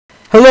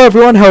Hello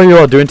everyone, how are you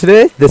all doing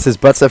today? This is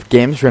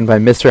BudStuffGames run by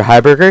Mr.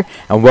 Heiberger,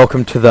 and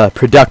welcome to the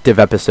productive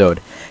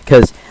episode.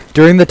 Because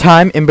during the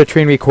time in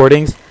between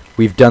recordings,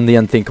 we've done the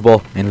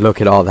unthinkable, and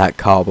look at all that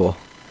cobble.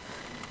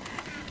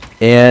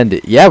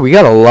 And yeah, we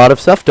got a lot of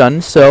stuff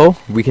done, so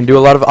we can do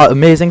a lot of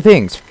amazing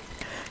things.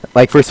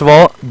 Like, first of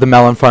all, the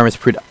melon farm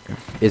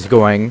is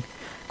going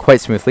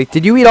quite smoothly.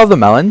 Did you eat all the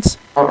melons?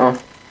 Oh,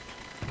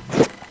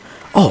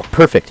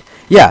 perfect.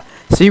 Yeah,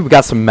 see, we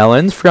got some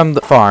melons from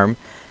the farm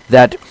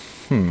that...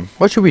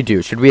 what should we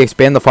do? Should we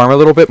expand the farm a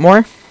little bit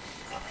more?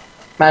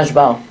 Might as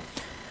well.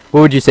 What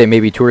would you say,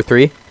 maybe 2 or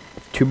 3?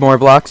 2 more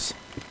blocks?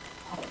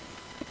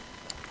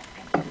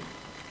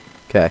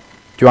 Okay.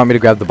 Do you want me to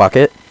grab the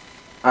bucket?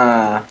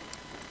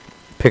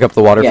 Pick up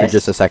the water yes. for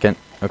just a second?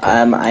 Okay.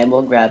 I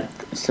will grab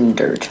some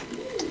dirt.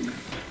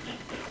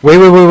 Wait.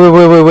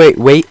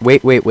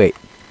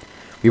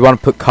 We want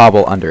to put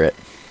cobble under it.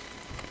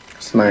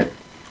 Smart.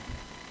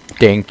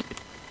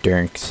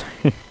 Dinks.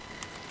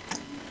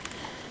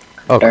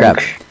 Oh crap.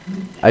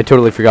 I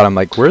totally forgot. I'm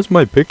like, where's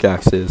my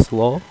pickaxes,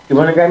 lol? You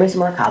want to grab me some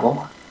more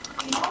cobble?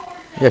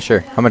 Yeah, sure.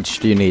 How much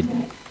do you need?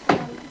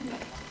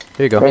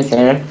 Here you go. Right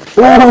there.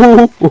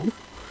 Ooh!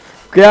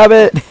 Grab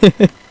it!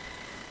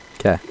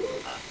 Okay.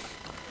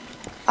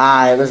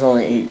 It was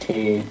only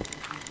 18.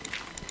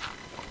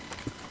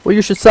 Well,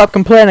 you should stop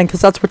complaining,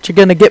 because that's what you're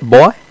gonna get,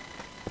 boy.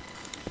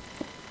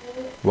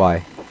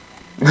 Why?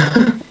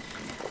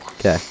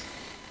 Okay.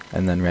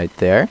 And then right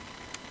there.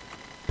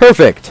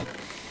 Perfect!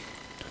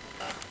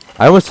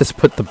 I almost just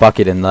put the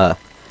bucket in the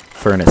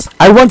furnace.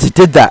 I once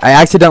did that. I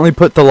accidentally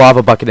put the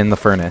lava bucket in the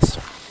furnace.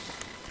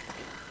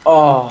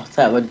 Oh,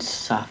 that would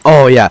suck.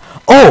 Oh, yeah.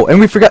 Oh, and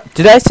we forgot.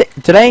 Did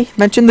I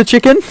mention the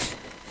chicken?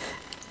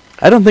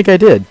 I don't think I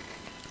did.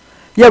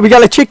 Yeah, we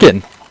got a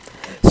chicken.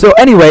 So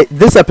anyway,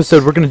 this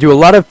episode we're going to do a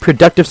lot of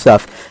productive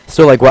stuff.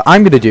 So like what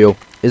I'm going to do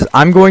is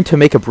I'm going to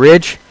make a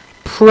bridge.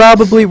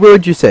 Probably, where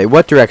would you say?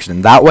 What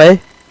direction? That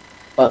way?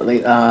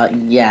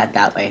 Yeah,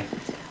 that way.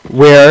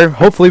 Where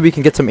hopefully we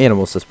can get some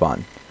animals to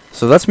spawn.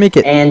 So let's make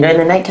it. And during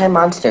the nighttime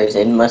monsters,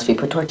 it must be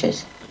put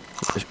torches.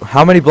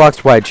 How many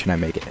blocks wide should I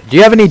make it? Do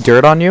you have any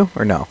dirt on you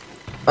or no?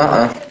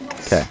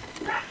 Okay.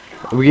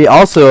 We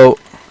also,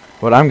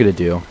 what I'm gonna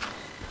do.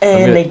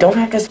 And they don't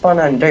have to spawn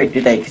on dirt, do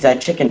they? Because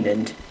that chicken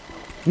didn't.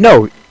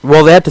 No.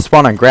 Well, they have to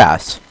spawn on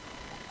grass.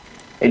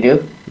 They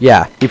do?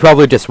 Yeah. He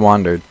probably just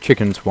wandered.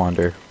 Chickens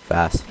wander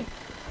fast.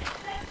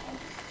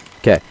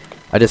 Okay.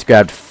 I just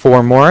grabbed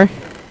 4 more.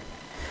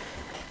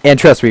 And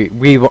trust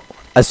me,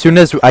 as soon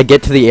as I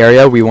get to the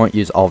area, we won't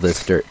use all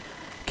this dirt.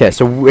 Okay,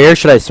 so where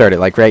should I start it?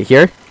 Like right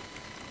here?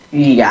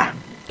 Yeah.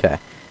 Okay.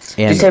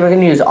 And you say we're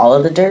gonna use all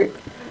of the dirt?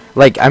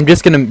 Like, I'm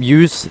just gonna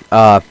use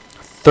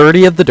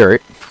 30 of the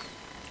dirt,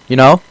 you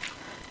know,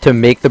 to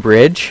make the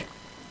bridge.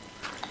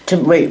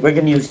 Wait, we're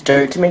gonna use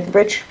dirt to make the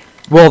bridge?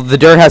 Well, the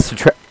dirt has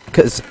to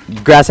because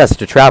grass has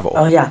to travel.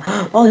 Oh yeah.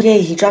 Oh yeah,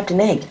 he dropped an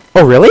egg.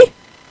 Oh really?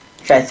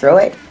 Should I throw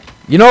it?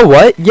 You know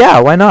what? Yeah,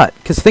 why not?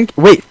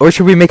 Wait, or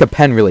should we make a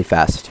pen really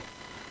fast?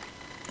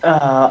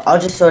 I'll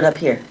just throw it up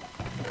here.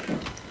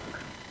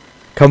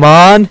 Come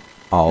on.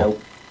 Oh.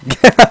 Nope.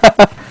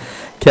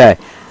 Okay.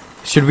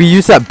 Should we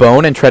use that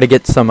bone and try to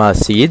get some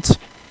seeds?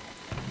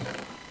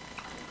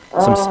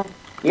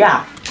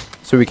 Yeah.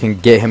 So we can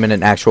get him in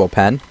an actual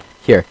pen?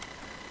 Here.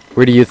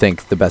 Where do you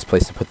think the best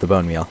place to put the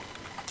bone meal?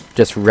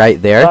 Just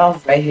right there?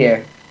 Well, right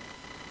here.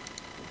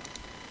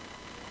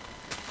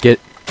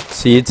 Get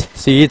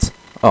seeds.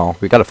 Oh,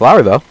 we got a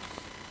flower though.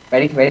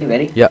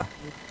 Ready? Yeah.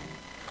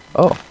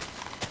 Oh.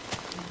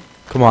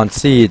 Come on,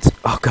 seeds.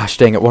 Oh gosh,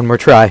 dang it, one more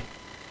try.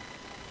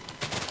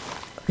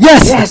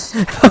 Yes!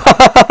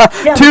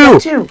 Yeah,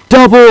 2!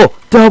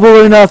 Double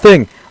or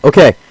nothing!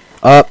 Okay,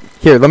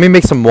 here, let me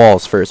make some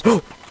walls first.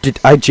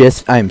 I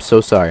am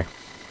so sorry.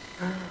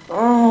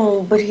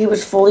 Oh, but he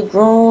was fully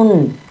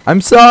grown.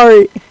 I'm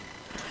sorry!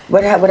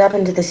 What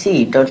happened to the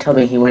seed? Don't tell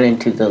me he went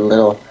into the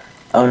little...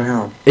 Oh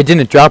no. It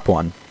didn't drop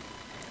one.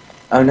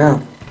 Oh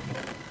no.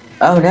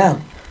 Oh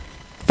no.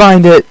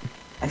 Find it!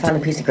 I found a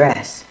piece of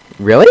grass.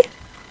 Really?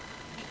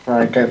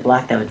 A dirt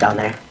block that was down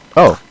there.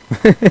 Oh.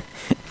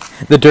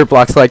 The dirt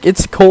block's like,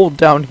 it's cold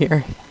down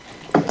here.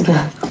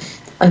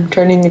 I'm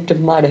turning into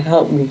mud,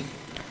 help me.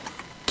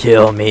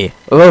 Kill me.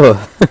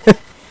 Ugh.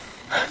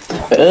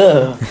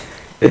 Ugh.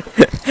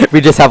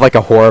 We just have like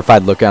a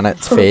horrified look on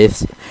its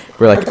face.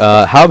 We're like,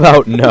 how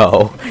about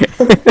no?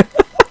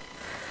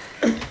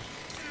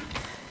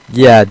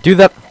 Yeah, do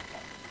that.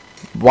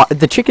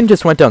 The chicken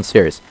just went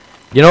downstairs.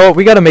 You know what?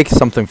 We gotta make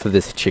something for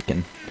this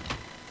chicken.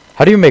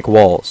 How do you make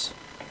walls?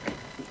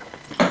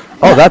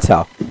 Oh, that's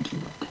how.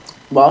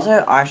 Walls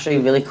are actually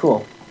really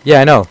cool.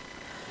 Yeah, I know.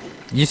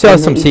 You still have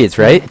some seeds,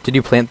 right? Did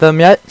you plant them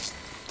yet?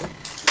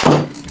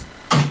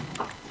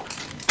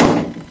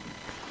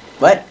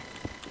 What?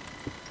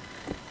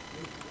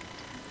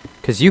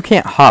 Because you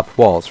can't hop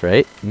walls,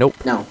 right?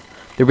 Nope. No.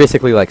 They're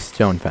basically like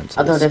stone fences.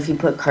 Although if you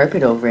put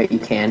carpet over it, you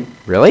can.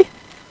 Really?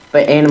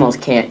 But animals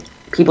can't.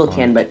 People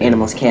can, but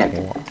animals can't.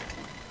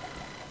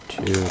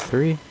 2,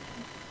 3.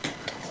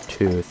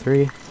 2,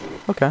 3.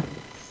 Okay.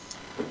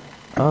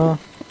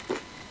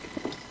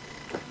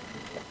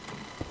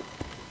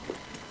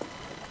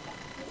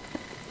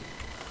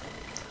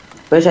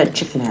 Where's that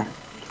chicken at?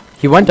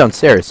 He went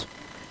downstairs.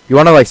 You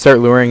want to like start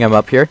luring him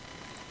up here?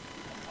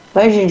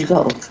 Where did you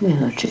go? Come here,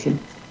 little chicken.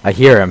 I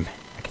hear him.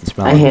 I can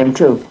smell I him. hear him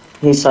too.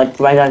 He's like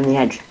right on the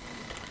edge.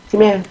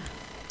 Come here.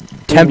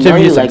 Tempt You him know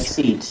you using. like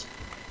seeds.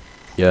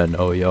 You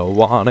know you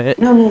want it.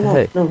 No, no, no,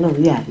 Hey. no,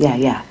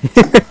 yeah.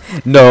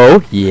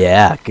 No,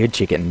 yeah, good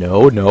chicken.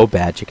 No, no,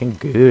 bad chicken.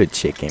 Good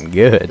chicken,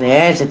 good.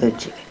 There's a good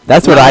chicken.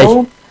 That's what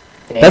No,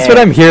 That's what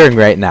there. I'm hearing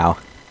right now.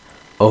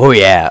 Oh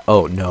yeah.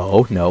 Oh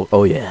no, no.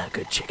 Oh yeah,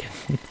 good chicken.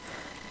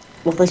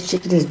 Well, this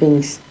chicken is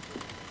being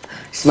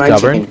smart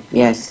Stubborn? chicken.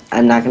 Yes,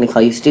 I'm not going to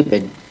call you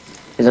stupid,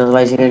 because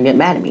otherwise you're going to get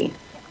mad at me.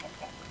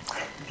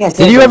 Yes.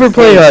 Did you there's a ever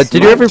play? very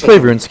Did you ever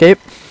smart play chicken. RuneScape?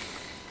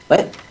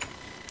 What?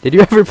 Did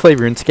you ever play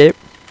RuneScape?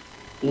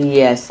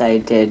 Yes, I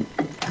did.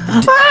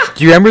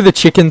 Do you remember the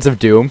Chickens of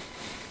Doom?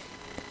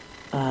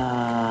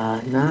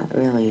 Not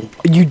really.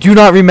 You do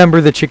not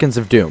remember the Chickens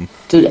of Doom.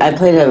 Dude, I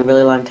played it a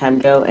really long time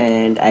ago,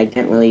 and I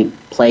didn't really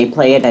play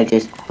it, I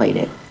just played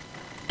it.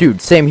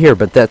 Dude, same here,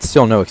 but that's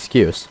still no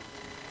excuse.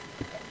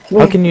 Come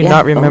How here. can you Yeah,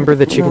 not remember oh,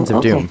 the Chickens no,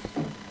 of okay. Doom?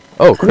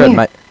 Oh, Come crud,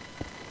 here.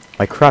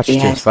 my crotch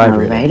Yes, just now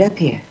vibrated. right up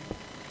here.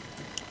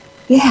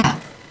 Yeah.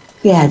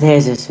 Yeah,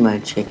 there's a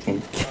smart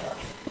chicken.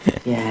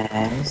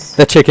 Yes.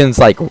 The chicken's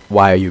like,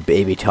 why are you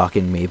baby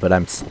talking me, but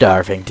I'm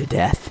starving to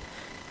death.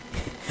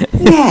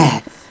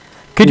 Yeah.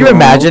 Could you No.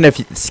 imagine if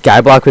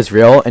Skyblock was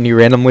real and you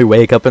randomly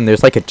wake up and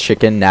there's like a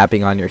chicken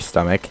napping on your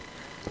stomach?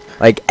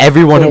 Like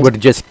everyone Yes. would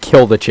just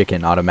kill the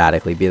chicken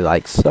automatically, be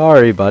like,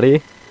 sorry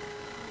buddy.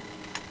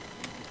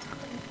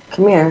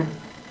 Come here.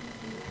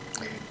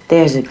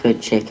 There's a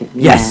good chicken.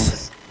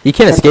 Yes. He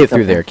can't That's escape a through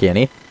good there, can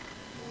he?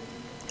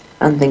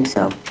 I don't think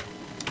so.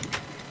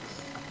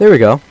 There we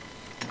go.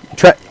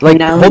 Try, like,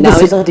 now hold the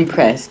he's all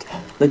depressed.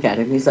 Look at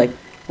him. He's like,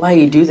 why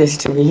you do this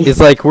to me? He's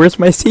like, where's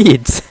my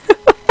seeds?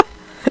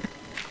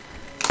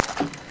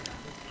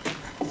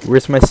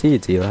 Where's my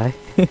seeds, Eli?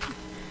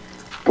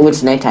 Oh,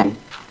 it's nighttime.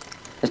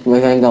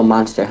 We're gonna go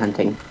monster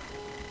hunting.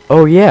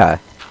 Oh yeah.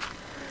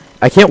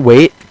 I can't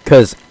wait,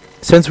 cause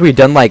since we've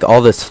done like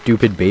all this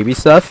stupid baby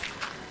stuff,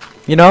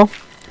 you know,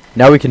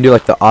 now we can do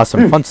like the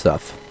awesome fun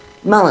stuff.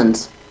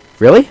 Melons.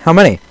 Really? How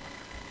many?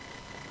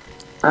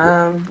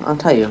 I'll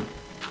tell you.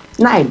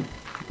 9.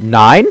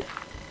 9?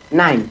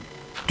 9.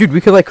 Dude,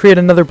 we could like create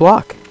another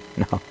block.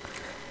 No.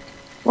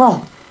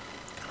 Whoa.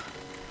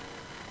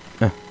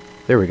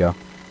 There we go.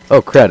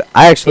 Oh crud!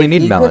 I actually need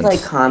If you melons. could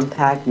like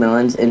compact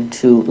melons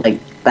into like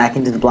back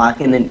into the block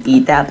and then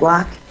eat that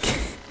block,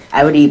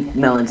 I would eat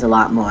melons a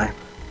lot more.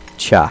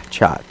 Cha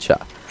cha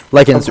cha.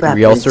 Like in Oh, crap,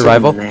 real there's chicken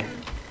survival. in there.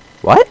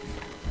 What?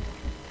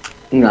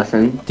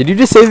 Nothing. Did you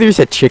just say there's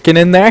a chicken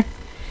in there?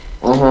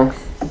 Uh-huh.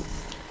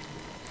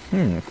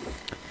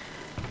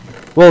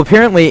 Well,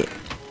 apparently,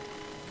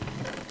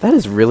 that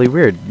is really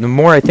weird. The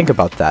more I think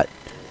about that,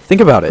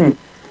 think about it.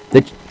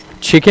 The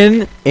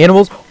chicken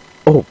animals.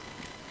 Oh,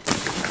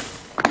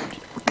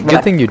 good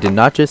What? thing you did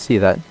not just see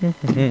that.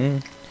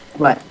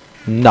 What?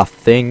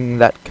 Nothing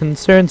that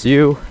concerns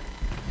you.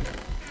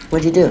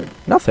 What'd you do?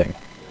 Nothing.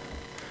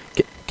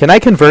 Can I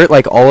convert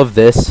like all of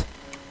this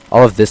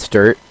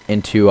dirt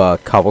into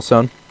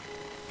cobblestone?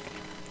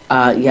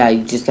 Yeah,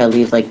 you just gotta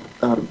leave like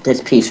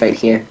this piece right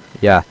here.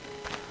 Yeah.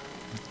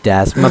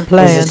 That's my There's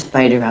plan. a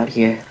spider out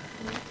here.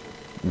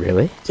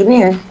 Really? Come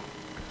here.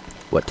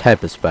 What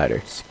type of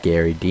spider?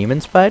 Scary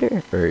demon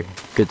spider or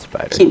good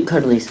spider? Cute,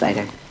 cuddly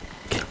spider.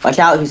 Watch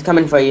out, he's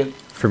coming for you.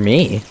 For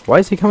me? Why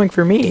is he coming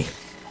for me?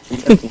 I'm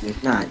joking,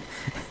 he's not.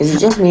 Is it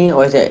just me,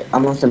 or is it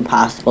almost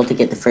impossible to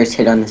get the first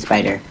hit on the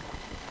spider?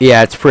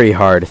 Yeah, it's pretty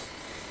hard.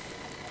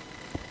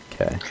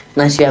 Okay.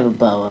 Unless you have a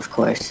bow, of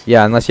course.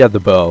 Yeah, unless you have the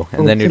bow,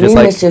 and Ooh, then you're come just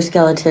here, like, Mr.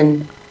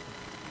 Skeleton.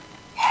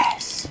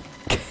 Yes.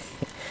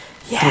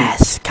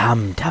 yes,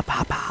 come to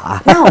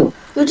Papa. No,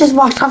 you just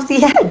walked off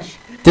the edge.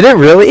 Did it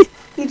really?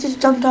 He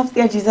just jumped off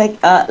the edge. He's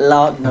like,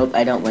 lol, nope,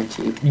 I don't want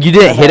you. You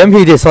didn't hit him?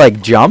 He just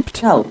like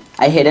jumped? No,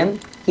 I hit him.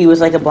 He was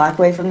like a block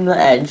away from the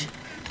edge.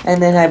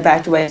 And then I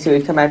backed away so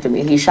he'd come after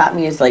me. He shot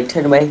me as like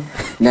turned away.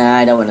 Nah,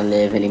 I don't want to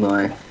live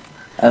anymore.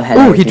 Oh,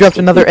 hello, Ooh, he dropped Mr.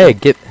 another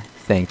People. egg.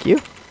 Thank you.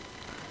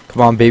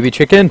 Come on, baby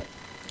chicken.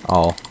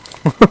 Oh.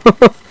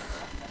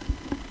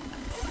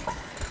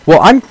 Well,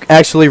 I'm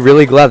actually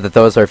really glad that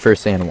was our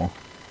first animal.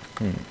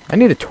 I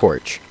need a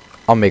torch.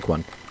 I'll make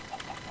one.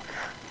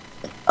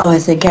 Oh, I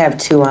think I have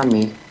 2 on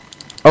me.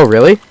 Oh,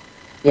 really?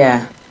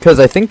 Yeah. Because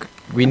I think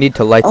we need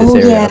to light this Oh,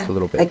 area yeah. up a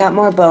little I bit. got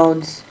more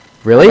bones.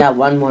 Really? I got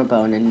 1 more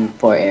bone and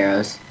 4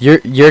 arrows.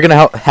 You're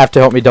gonna have to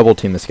help me double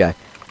team this guy.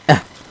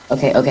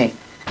 Okay, okay.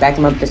 Back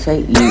him up this way,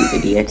 you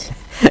idiot.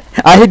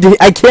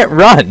 I can't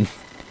run.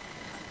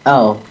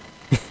 Oh,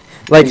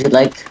 Like, would you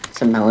like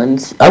some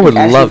melons? I would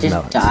Actually, love just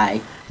melons.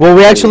 Die. well,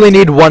 we actually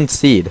need 1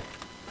 seed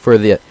for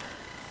the.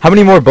 How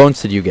many more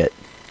bones did you get?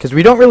 Because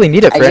we don't really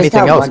need it I for just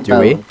anything got else, 1 do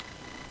we? bone.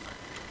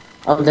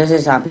 Oh, there's a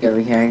zombie over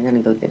here. I'm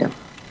gonna go get him.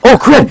 Oh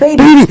crap!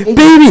 baby,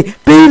 Baby!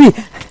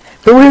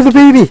 Beware the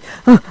baby!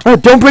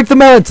 Don't break the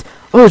melons!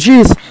 Oh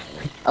jeez!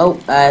 Oh,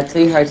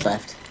 3 hearts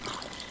left.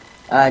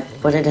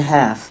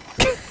 1.5.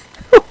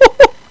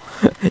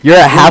 You're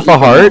at half a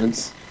heart?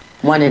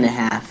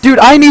 1.5. Dude,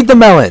 I need the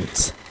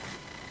melons.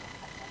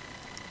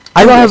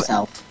 I don't have...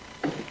 Yourself.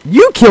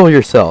 You kill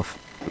yourself.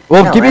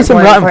 Well, No, give me I'm some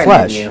more rotten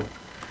important than flesh. you.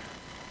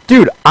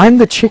 Dude, I'm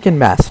the chicken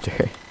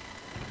master.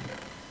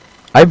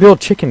 I build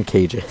chicken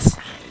cages.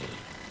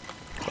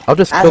 I'll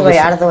just Out kill of the way,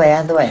 this. out of the way,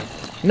 out of the way.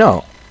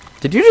 No.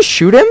 Did you just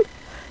shoot him?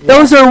 Yeah. That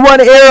was our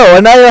one arrow,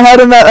 and I had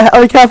him at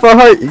like half a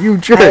heart. You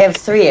jerk. I have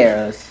 3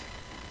 arrows.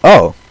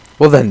 Oh.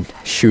 Well then,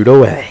 shoot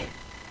away.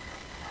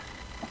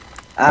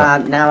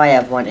 Now I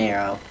have 1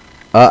 arrow.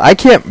 I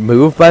can't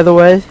move, by the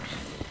way.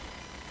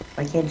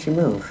 Why can't you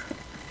move?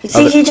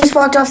 See, he just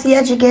walked off the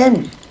edge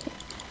again.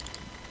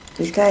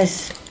 These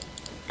guys,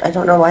 I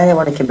don't know why they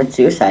want to commit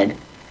suicide.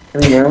 I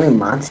mean, they're only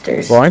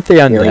monsters. Well, aren't they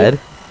undead?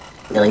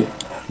 Really?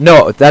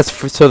 No, that's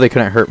so they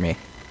couldn't hurt me.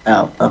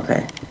 Oh,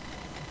 okay.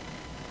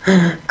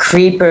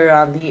 Creeper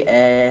on the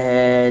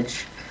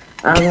edge.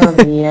 I'm on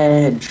the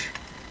edge.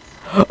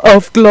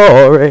 Of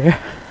glory.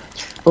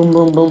 Boom,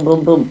 boom, boom,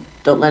 boom, boom.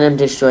 Don't let him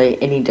destroy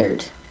any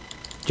dirt.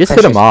 Just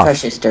hit him off.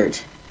 Precious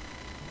dirt.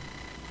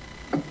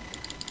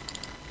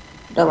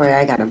 Don't worry,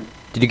 I got him.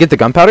 Did you get the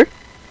gunpowder?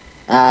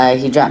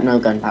 He dropped no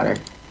gunpowder.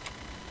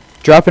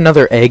 Drop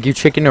another egg, you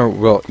chicken, or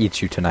we'll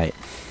eat you tonight.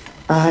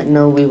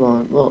 No, we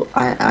won't. Well,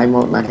 I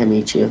won't let him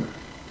eat you.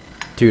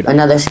 Dude.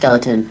 Another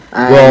skeleton.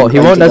 Well, he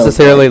won't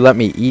necessarily let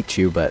me eat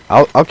you, but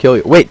I'll kill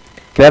you. Wait,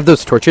 can I have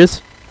those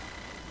torches?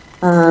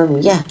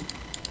 Yeah.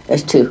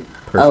 There's 2.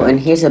 Perfect. Oh, and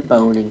here's a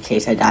bone in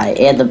case I die.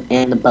 And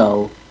the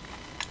bow.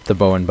 The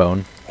bow and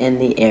bone. And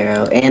the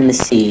arrow. And the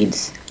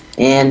seeds.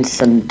 And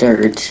some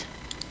dirt.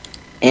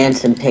 And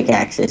some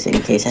pickaxes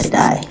in case I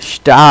die.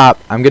 Stop!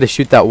 I'm gonna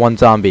shoot that one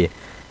zombie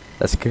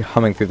that's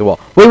coming through the wall.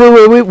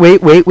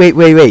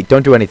 Wait!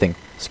 Don't do anything.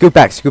 Scoot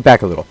back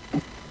a little.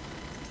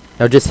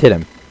 Now just hit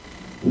him.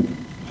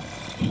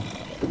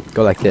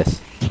 Go like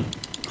this.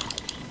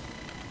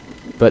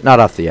 But not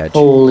off the edge.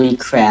 Holy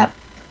crap.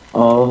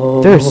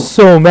 Oh. There's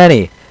so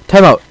many.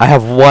 Time out. I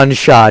have 1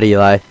 shot,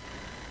 Eli.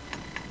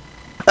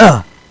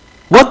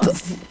 What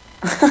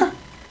the?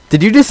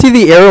 Did you just see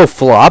the arrow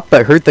flop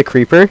but hurt the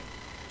creeper?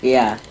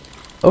 Yeah.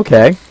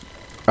 Okay.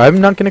 I'm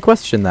not gonna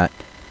question that.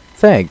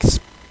 Thanks.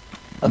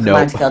 Oh, come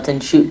on, skeleton.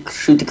 Shoot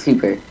the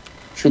creeper.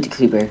 Shoot the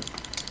creeper.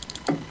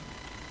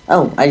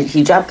 Oh,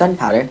 he dropped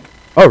gunpowder.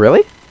 Oh,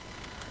 really?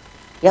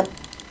 Yep.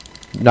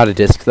 Not a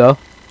disc, though.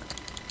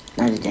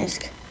 Not a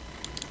disc.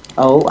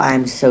 Oh,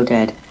 I'm so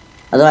dead.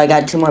 Although I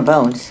got 2 more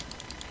bones.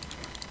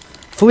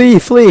 Flee!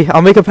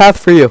 I'll make a path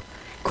for you.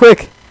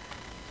 Quick!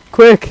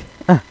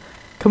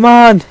 Come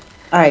on!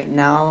 Alright,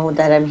 now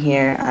that I'm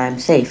here, I'm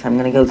safe. I'm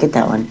gonna go get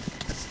that one.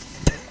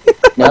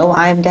 No,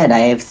 I'm dead. I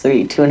have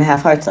 2.5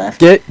 hearts left.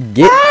 Get!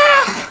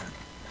 Ah!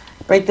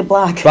 Break the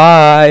block.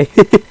 Bye!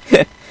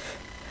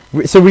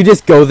 So we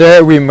just go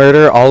there, we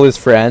murder all his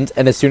friends,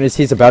 and as soon as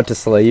he's about to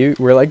slay you,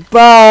 we're like,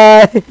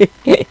 bye!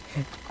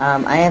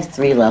 I have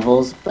 3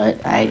 levels,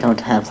 but I don't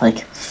have,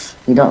 like,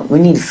 we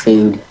need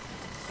food.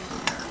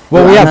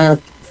 Well, we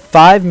have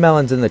 5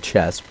 melons in the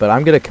chest, but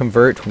I'm gonna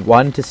convert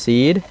 1 to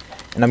seed,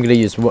 and I'm gonna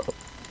use...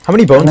 How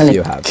many bones do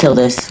you have? Kill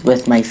this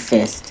with my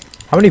fist.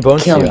 How many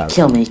bones do you have?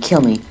 Kill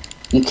me.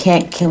 You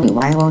can't kill me.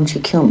 Why won't you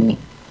kill me?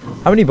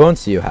 How many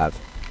bones do you have?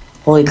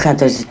 Holy crap,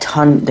 there's a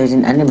ton. There's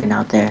an enderman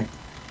out there.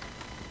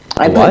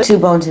 I put 2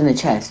 bones in the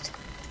chest.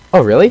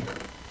 Oh, really?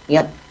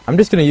 Yep. I'm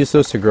just gonna use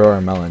those to grow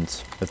our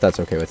melons, if that's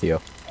okay with you.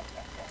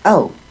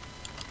 Oh.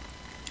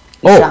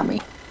 You shot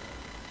me.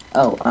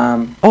 Oh,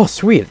 Oh,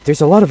 sweet.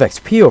 There's a lot of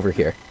XP over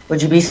here.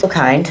 Would you be so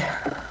kind?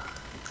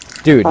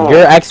 Dude,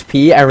 your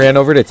XP, I ran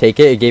over to take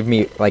it. It gave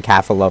me, like,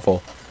 half a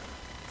level.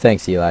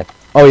 Thanks, Eli.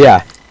 Oh,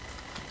 yeah.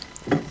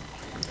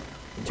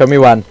 Tell me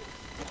when.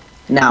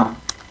 Now.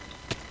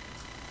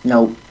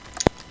 No.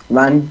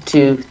 1,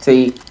 2,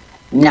 3.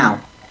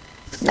 Now.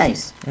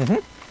 Nice.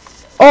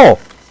 Oh,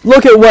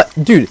 look at what...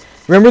 Dude,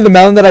 remember the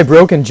melon that I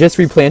broke and just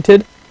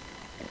replanted?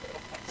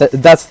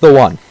 That's the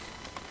one.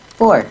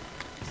 4.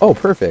 Oh,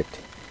 perfect.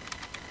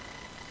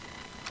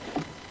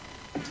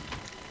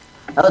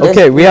 Oh,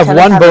 Okay, we have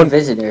 1 bone.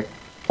 Visitor.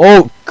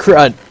 Oh,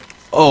 crud.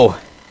 Oh.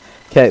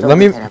 Okay, Don't let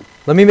look at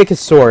him. me make a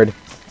sword,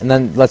 and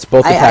then let's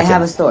both attack I him.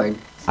 have a sword.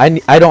 I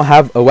don't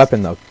have a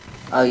weapon, though.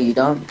 Oh, you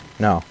don't?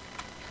 No.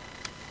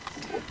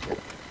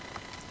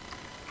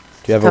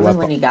 Do you have Tell a me weapon?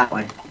 when you got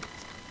one.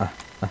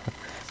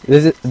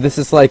 This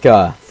is like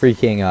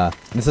freaking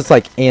this is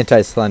like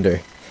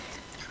anti-slender.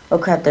 Oh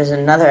crap, there's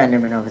another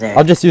enderman over there.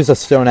 I'll just use a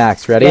stone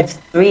axe. Ready? We have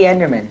 3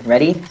 endermen.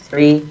 Ready?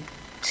 3,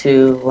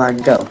 2, 1,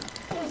 go.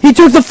 He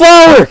took the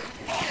flower!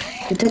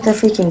 You took the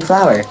freaking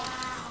flower.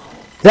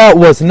 That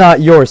was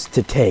not yours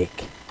to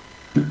take.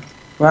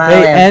 Well,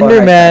 Hey, I have 4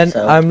 hearts Enderman, left,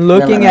 so I'm I'm gonna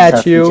looking let at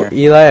myself you. eat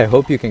Eli, I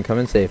hope you can come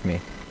and save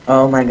me.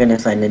 Oh my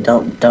goodness, Landon,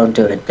 don't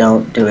do it.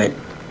 Don't do it.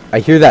 I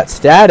hear that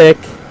static.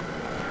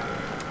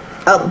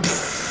 Oh,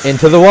 pfft.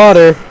 Into the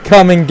water.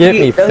 Come and get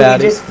me, No,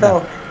 fatty. he just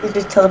fell. He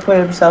just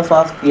teleported himself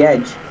off the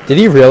edge. Did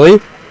he really?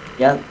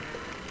 Yep.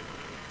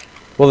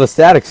 Well, the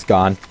static's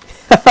gone.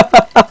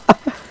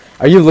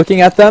 Are you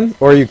looking at them,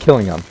 or are you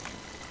killing them?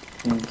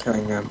 I'm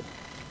killing them.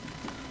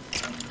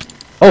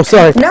 Oh,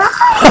 sorry. No!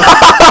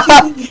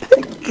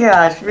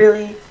 Gosh,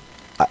 really?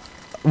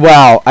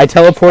 Wow, I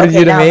teleported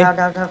you to me.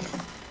 No.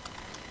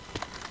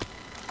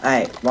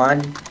 Alright,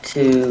 1,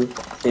 2,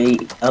 3.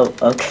 Oh,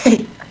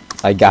 okay.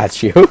 I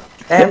got you.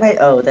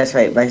 Oh, that's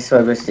right. My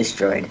sword was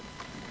destroyed.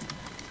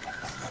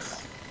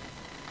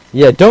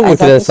 Yeah, don't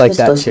look at us like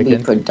that, supposed to be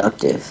chicken.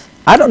 productive.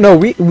 I don't know.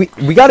 We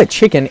got a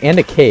chicken and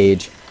a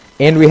cage,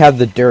 and we have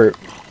the dirt,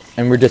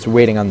 and we're just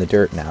waiting on the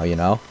dirt now. You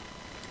know.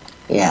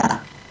 Yeah.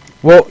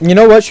 Well, you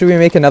know what? Should we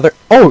make another?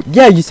 Oh,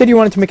 yeah. You said you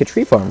wanted to make a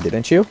tree farm,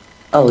 didn't you?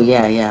 Oh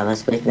yeah.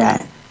 Let's make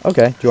that.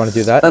 Okay. Do you want to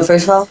do that? But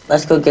first of all,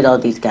 let's go get all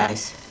these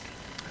guys.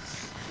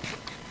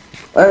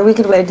 Or we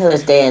could wait until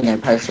it's day and they're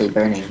partially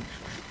burning.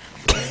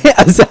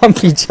 A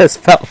zombie just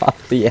fell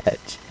off the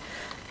edge.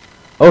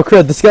 Oh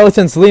crud, the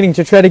skeleton's leaning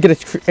to try to get a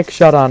trick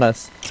shot on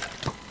us.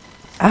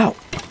 Ow.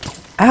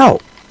 Ow.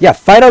 Yeah,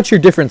 fight out your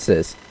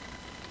differences.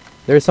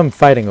 There's some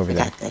fighting over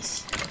there. We got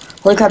this.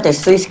 Holy crap,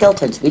 there's 3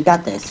 skeletons. We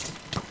got this.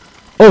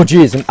 Oh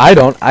jeez, and I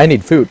don't. I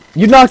need food.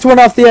 You knocked one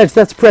off the edge.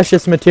 That's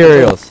precious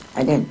materials.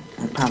 I didn't.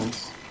 I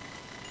promise.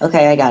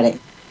 Okay, I got it.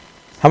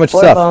 How much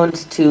 4 stuff?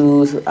 bones,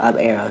 2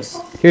 arrows.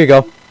 Here you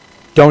go.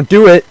 Don't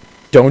do it.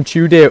 Don't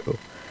you dare.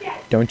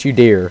 Don't you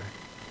dare.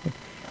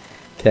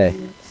 Okay.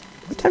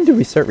 What time did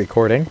we start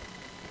recording?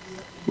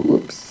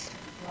 Whoops.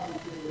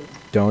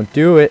 Don't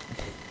do it.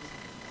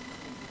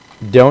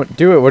 Don't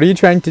do it. What are you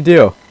trying to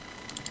do?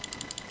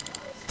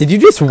 Did you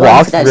just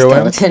walk that through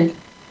him? skeleton.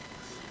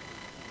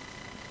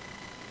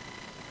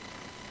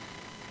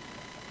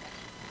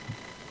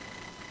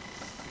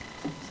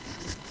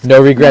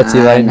 No regrets,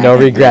 Nah, Eli. I'm not No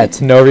gonna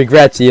regrets. No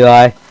regrets,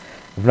 Eli.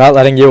 I'm not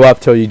letting you up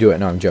till you do it.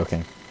 No, I'm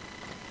joking.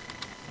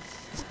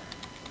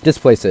 Just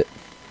place it.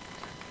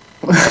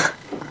 Boop,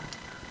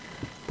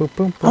 boop,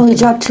 boop. Oh, he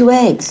dropped 2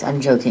 eggs.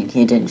 I'm joking.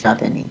 He didn't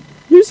drop any.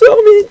 You're so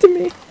mean to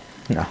me.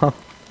 No.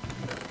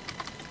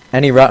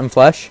 Any rotten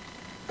flesh?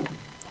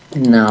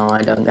 No,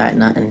 I don't got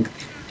nothing.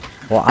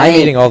 Well, I'm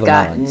eating all the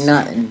got melons.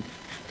 nothing.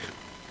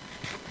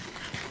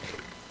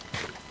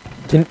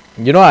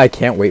 You know what I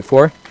can't wait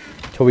for?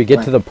 Till we get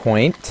What? to the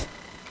point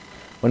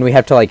when we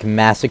have to like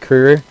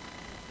massacre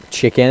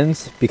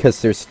chickens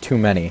because there's too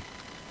many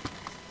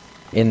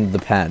in the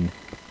pen.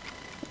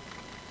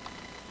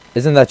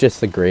 Isn't that just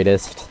the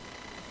greatest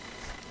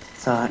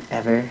Thought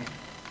ever.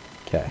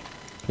 Okay.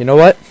 You know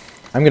what?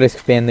 I'm gonna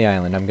expand the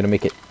island. I'm gonna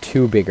make it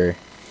 2 bigger.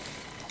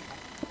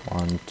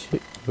 1,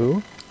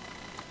 2.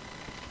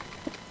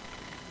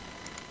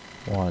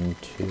 1,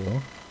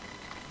 2.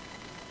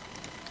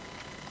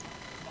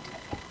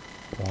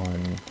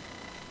 1.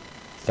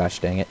 Gosh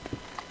dang it.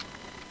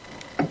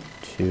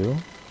 2.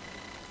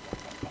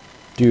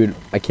 Dude,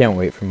 I can't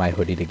wait for my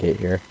hoodie to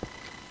get here.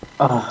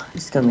 Oh,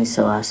 it's gonna be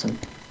so awesome.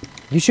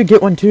 You should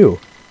get one too.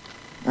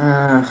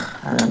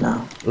 I don't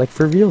know. Like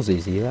for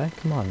realsies, Eli.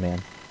 Come on,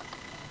 man.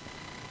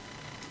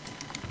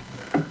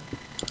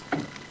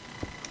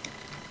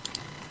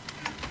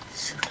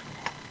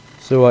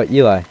 So,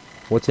 Eli,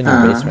 what's in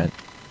your basement?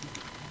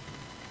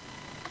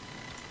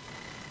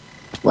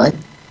 What?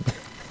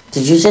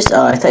 Did you just?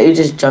 Oh, I thought you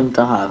just jumped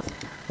off.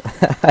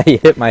 I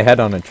hit my head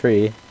on a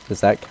tree. Does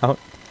that count?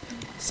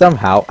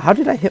 Somehow. How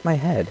did I hit my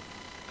head?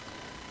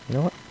 You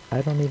know what?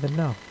 I don't even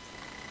know.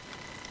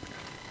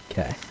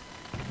 Okay.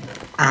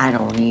 I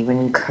don't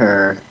even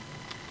care.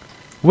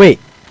 Wait.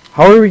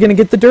 How are we going to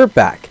get the dirt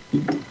back?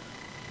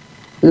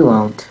 We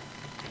won't.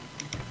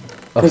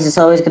 Because it's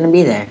always going to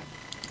be there.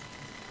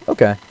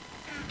 Okay.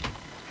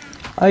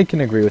 I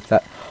can agree with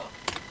that.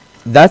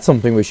 That's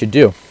something we should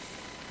do.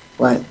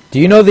 What? Do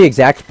you know the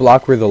exact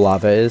block where the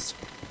lava is?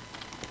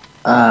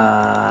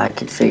 I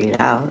could figure it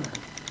out.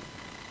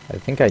 I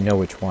think I know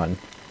which one.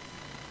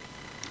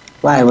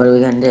 Why? What are we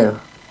going to do?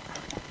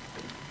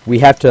 We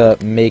have to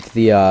make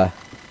the,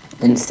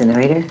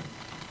 Incinerator?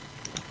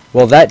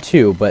 Well, that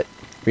too, but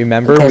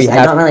remember Because we I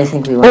have... don't really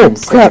think we want Oh,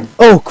 to crap!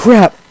 Oh,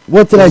 crap!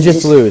 What did I Did you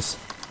just just- lose?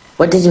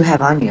 What did you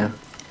have on you?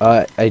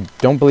 I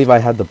don't believe I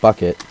had the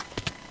bucket.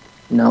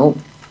 Nope.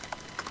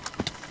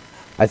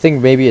 I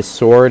think maybe a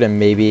sword and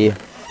maybe...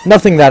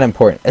 Nothing that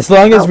important. As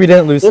long as we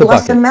didn't lose You the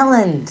lost bucket. the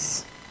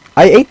melons!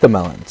 I ate the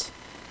melons.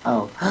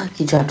 Oh,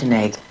 you dropped an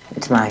egg.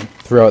 It's mine.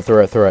 Throw it,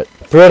 throw it, throw it.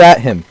 Throw it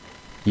at him,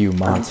 you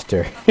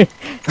monster.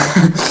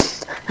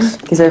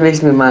 Because that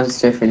makes me a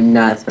monster for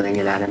not throwing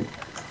it at him.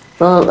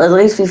 Well, at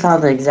least we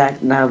found the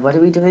exact... Now, what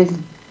are we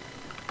doing?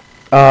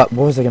 What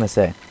was I gonna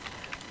say?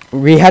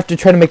 We have to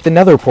try to make the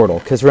nether portal,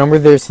 because remember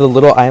there's the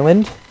little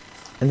island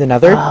in the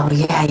nether? Oh,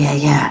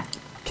 yeah.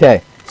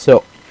 Okay,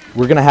 so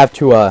we're gonna have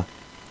to,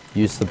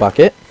 use the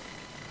bucket.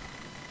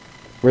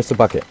 Where's the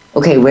bucket?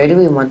 Okay, where do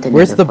we want the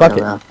Where's nether the portal,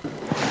 bucket?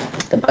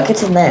 though? The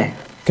bucket's in there.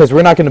 Because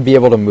we're not gonna be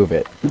able to move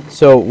it.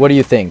 So, what do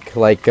you think?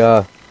 Like,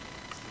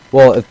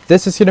 well, if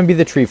this is gonna be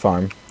the tree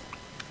farm,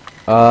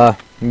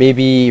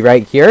 maybe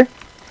right here?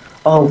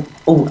 Oh,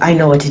 I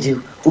know what to do.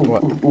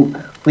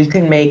 What? We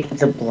can make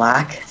the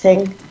black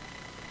thing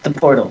the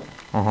portal.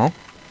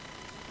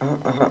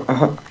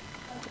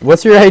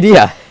 What's your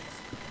idea?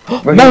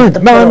 We're gonna put the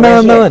portal right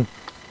here. Melon!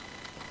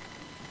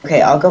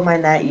 Okay, I'll go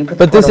mine that. You put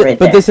But the portal right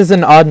there. this is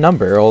an odd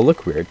number. It'll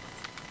look weird.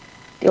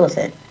 Deal with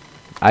it.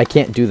 I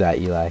can't do that,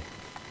 Eli.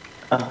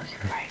 Oh,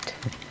 you're right.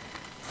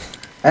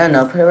 I don't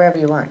know. Put it wherever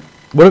you want.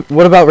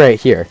 What about right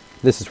here?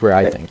 This is where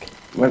I think.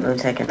 One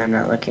second. I'm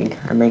not looking.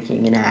 I'm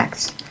making an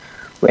axe.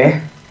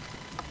 Where?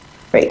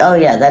 Right. Oh,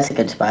 yeah. That's a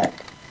good spot.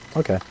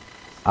 Okay.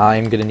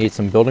 I'm gonna need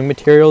some building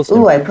materials.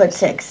 Ooh, I put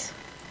 6.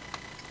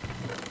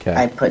 Okay.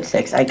 I put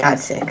 6. I got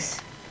 6.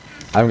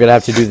 I'm gonna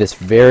have to do this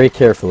very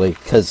carefully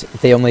because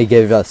they only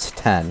gave us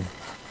 10,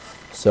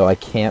 so I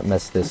can't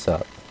mess this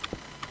up.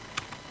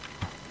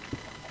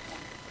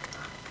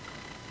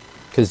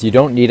 Because you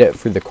don't need it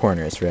for the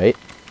corners, right?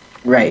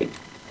 Right.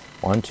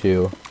 1,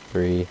 2,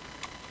 3,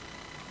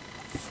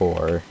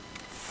 4,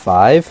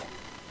 5.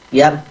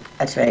 Yep,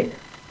 that's right.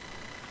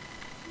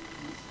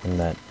 And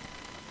then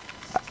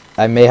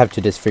I may have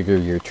to disfigure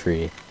your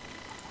tree.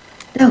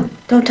 No,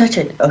 don't touch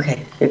it.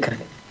 Okay, you're good.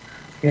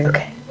 You're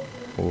okay.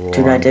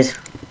 Do not dis.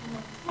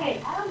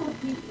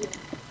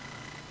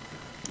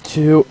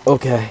 2.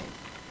 Okay.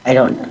 I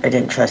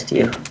didn't trust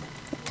you.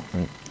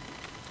 1,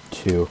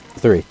 2,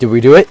 3. Did we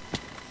do it?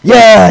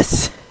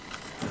 Yes!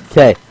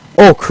 Okay.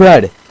 Oh,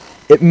 crud.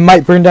 It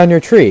might burn down your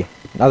tree,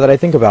 now that I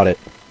think about it.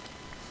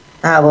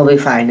 Ah, we'll be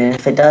fine, and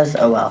if it does,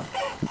 oh well.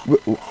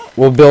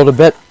 We'll build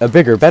a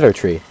bigger, better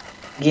tree.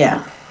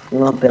 Yeah, we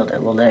won't build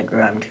it. We'll let it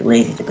grow. I'm too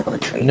lazy to build a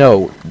tree.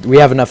 No, we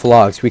have enough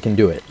logs. We can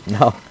do it.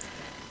 No.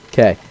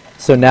 Okay.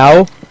 So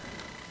now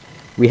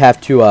we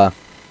have to,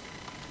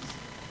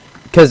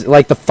 because,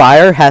 like, the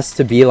fire has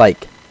to be,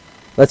 like,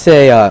 let's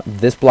say,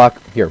 this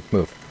block, here,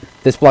 move.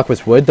 This block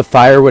was wood. The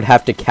fire would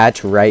have to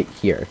catch right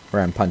here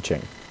where I'm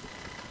punching.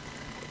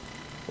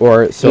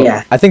 Or, so,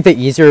 yeah. I think the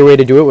easier way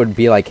to do it would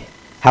be, like,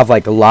 have,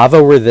 like,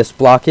 lava where this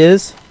block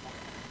is,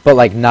 but,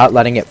 like, not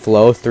letting it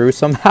flow through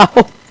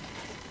somehow.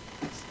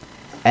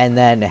 And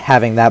then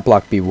having that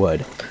block be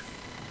wood.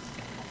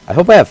 I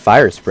hope I have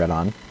fire spread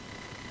on.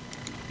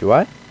 Do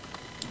I?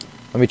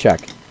 Let me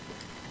check.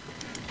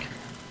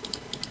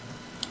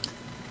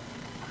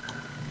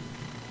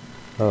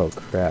 Oh,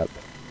 crap.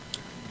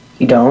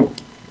 You don't?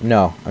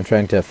 No, I'm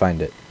trying to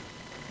find it.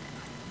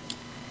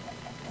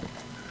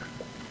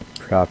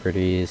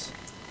 Properties.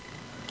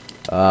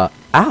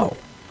 Ow!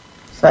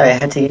 Sorry, I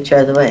had to get you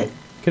out of the way.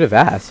 Could have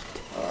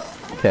asked.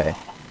 Okay.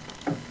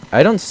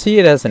 I don't see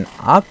it as an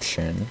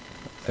option.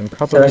 I'm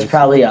probably... So it's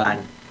probably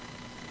on.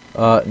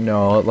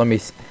 No, let me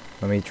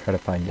try to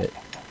find it.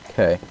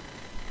 Okay.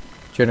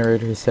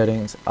 Generator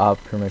settings,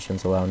 op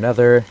permissions allow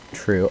nether.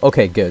 True.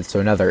 Okay, good.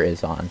 So nether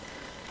is on.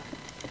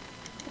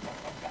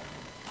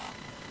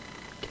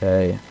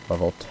 Okay,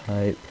 level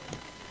type.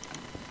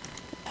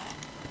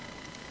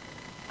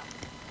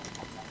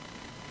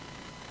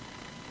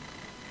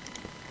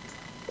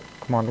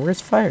 Come on,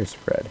 where's fire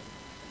spread?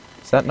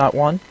 Is that not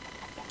one?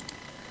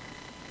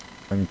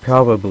 I'm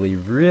probably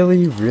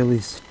really, really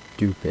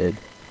stupid.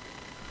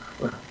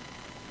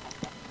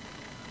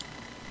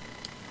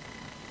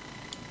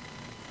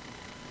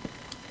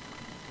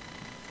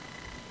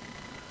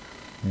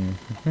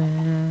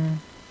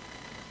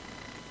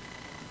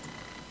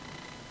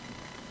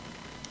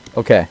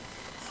 Okay.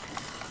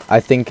 I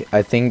think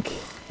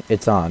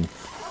it's on.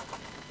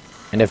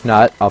 And if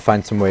not, I'll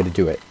find some way to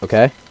do it,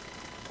 okay?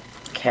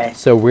 Okay.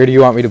 So where do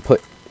you want me to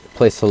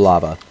place the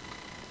lava?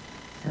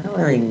 I don't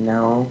really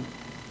know.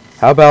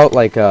 How about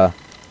like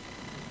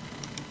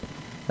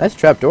nice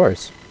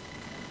trapdoors.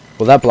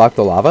 Will that block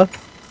the lava?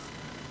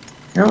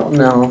 I don't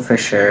know for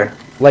sure.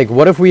 Like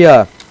what if we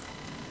ooh,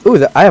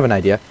 I have an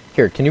idea.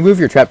 Here, can you move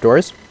your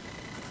trapdoors?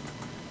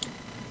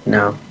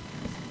 No.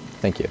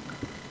 Thank you.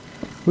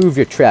 Move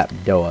your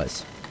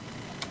trapdoors.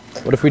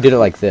 What if we did it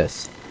like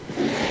this?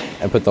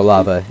 And put the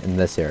lava in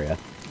this area.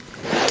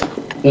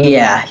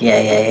 Yeah.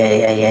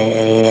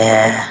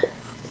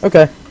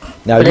 Okay.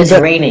 Now But you it's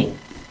raining.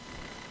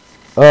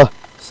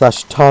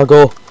 /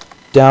 toggle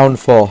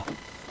downfall.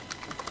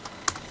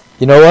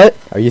 You know what?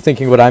 Are you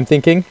thinking what I'm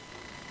thinking?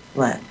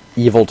 What?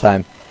 Evil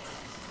time.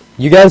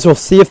 You guys will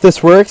see if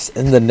this works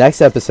in the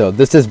next episode.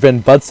 This has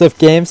been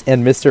BudStuffGames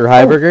and Mr.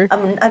 Heiberger.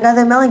 Oh,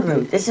 another melon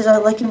group. This is our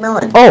lucky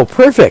melon. Oh,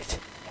 perfect.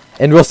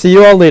 And we'll see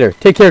you all later.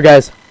 Take care,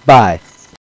 guys. Bye.